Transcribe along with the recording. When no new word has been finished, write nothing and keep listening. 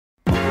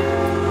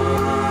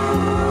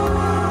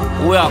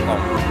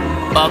Welcome,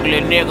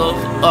 ugly niggas,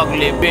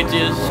 ugly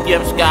bitches,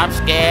 skip, scop,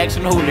 skags,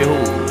 and hooly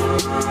hoos.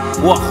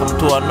 Welcome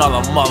to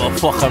another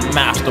motherfucking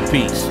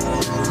masterpiece,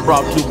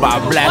 brought to you by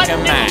Blakk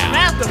and Mal.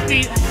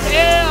 Masterpiece?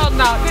 Hell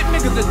no, this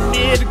nigga's a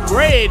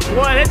mid-grade,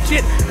 boy. That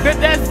shit,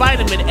 that's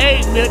vitamin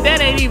A milk. That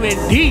ain't even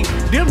D.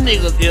 Them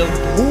niggas is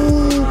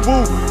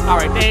boo-boo.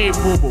 Alright, they ain't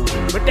boo-boo,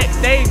 but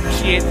they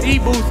shit, he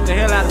boosting the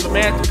hell out of the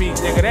masterpiece,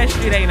 nigga. That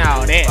shit ain't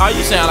all that. Oh,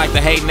 you sound like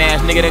the hating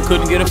ass nigga that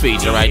couldn't get a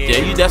feature right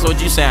there. That's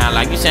what you sound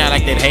like. You sound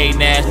like that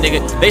hating ass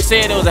nigga. They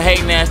said it was a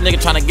hating ass nigga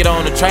trying to get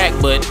on the track,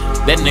 but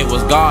that nigga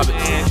was garbage.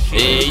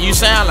 Yeah, you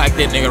sound like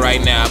that nigga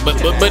right now.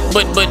 But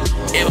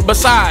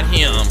beside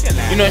him,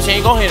 you know what I'm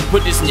saying? Go ahead and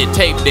put this in your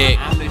tape deck.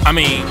 I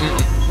mean,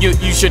 you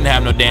shouldn't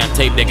have no damn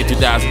tape deck in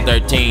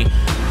 2013.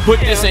 Put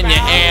this in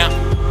your amp.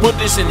 Put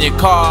this in your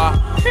car.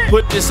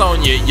 Put this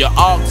on your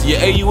aux, your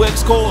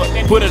AUX cord.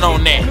 Put it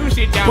on that.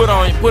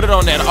 Put it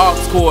on that aux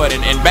cord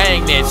and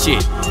bang that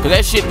shit. Cause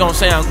that shit gonna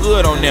sound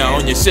good on there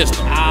on your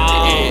system.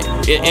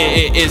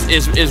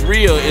 It's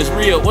real. It's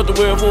real. What the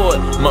word for it?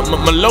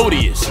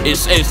 Melodious. It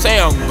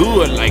sound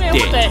good like that.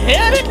 What the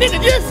hell did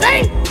nigga just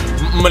say?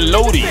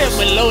 Melodious.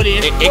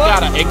 Melodious. It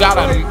got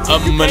a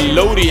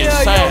melodious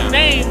sound. Your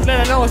name,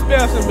 let alone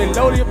spell some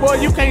melodious. Boy,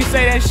 you can't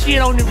say that shit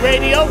on the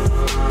radio.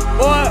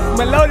 Boy,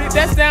 melodious,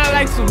 that sound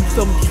like some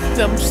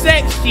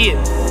sex shit.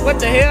 What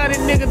the hell, this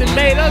nigga that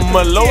made us?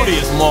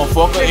 Melodious,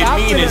 motherfucker. It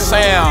mean it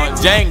sound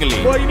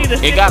jangly. Boy, you need to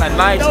it got a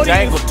nice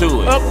jangle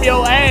to it. Up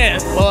your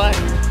ass, boy.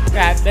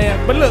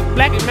 Goddamn. But look,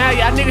 Blakk and Mal,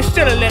 y'all niggas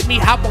should have let me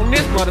hop on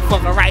this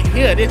motherfucker right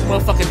here, this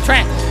motherfucking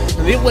track.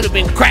 It would have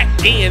been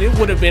cracked in, it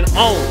would have been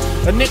on.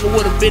 A nigga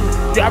would have been,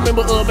 I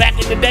remember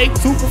back in the day,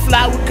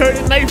 Superfly with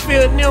Curtis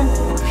Mayfield and them.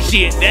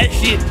 Shit,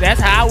 that's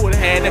how I would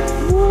have had that.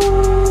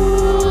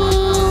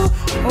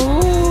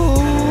 Ooh,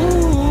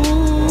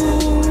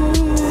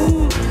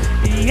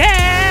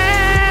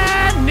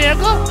 yeah,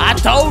 nigga. I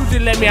told you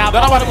let me hop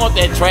on. Nobody want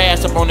that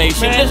trash up on their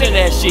shit. Listen to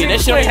that shit. That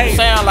shit don't even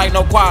sound like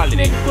no quality.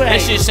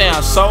 That shit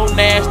sounds so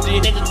nasty.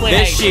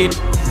 That shit,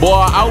 boy,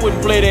 I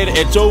wouldn't play that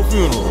at your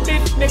funeral.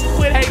 Nigga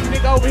quit hating,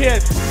 nigga over here.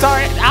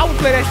 Sorry, I would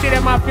play that shit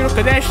at my funeral,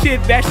 cause that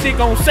shit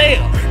gon'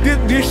 sell.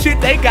 This shit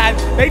they got,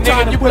 they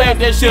trying to you put play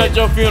that shit at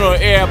your funeral,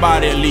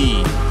 everybody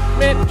leave.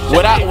 Man,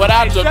 without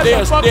the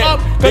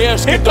they'll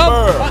skip the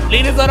bird.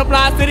 Leaders of the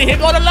blind city, here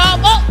go the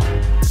love up.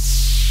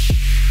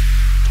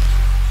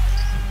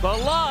 The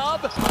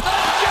love.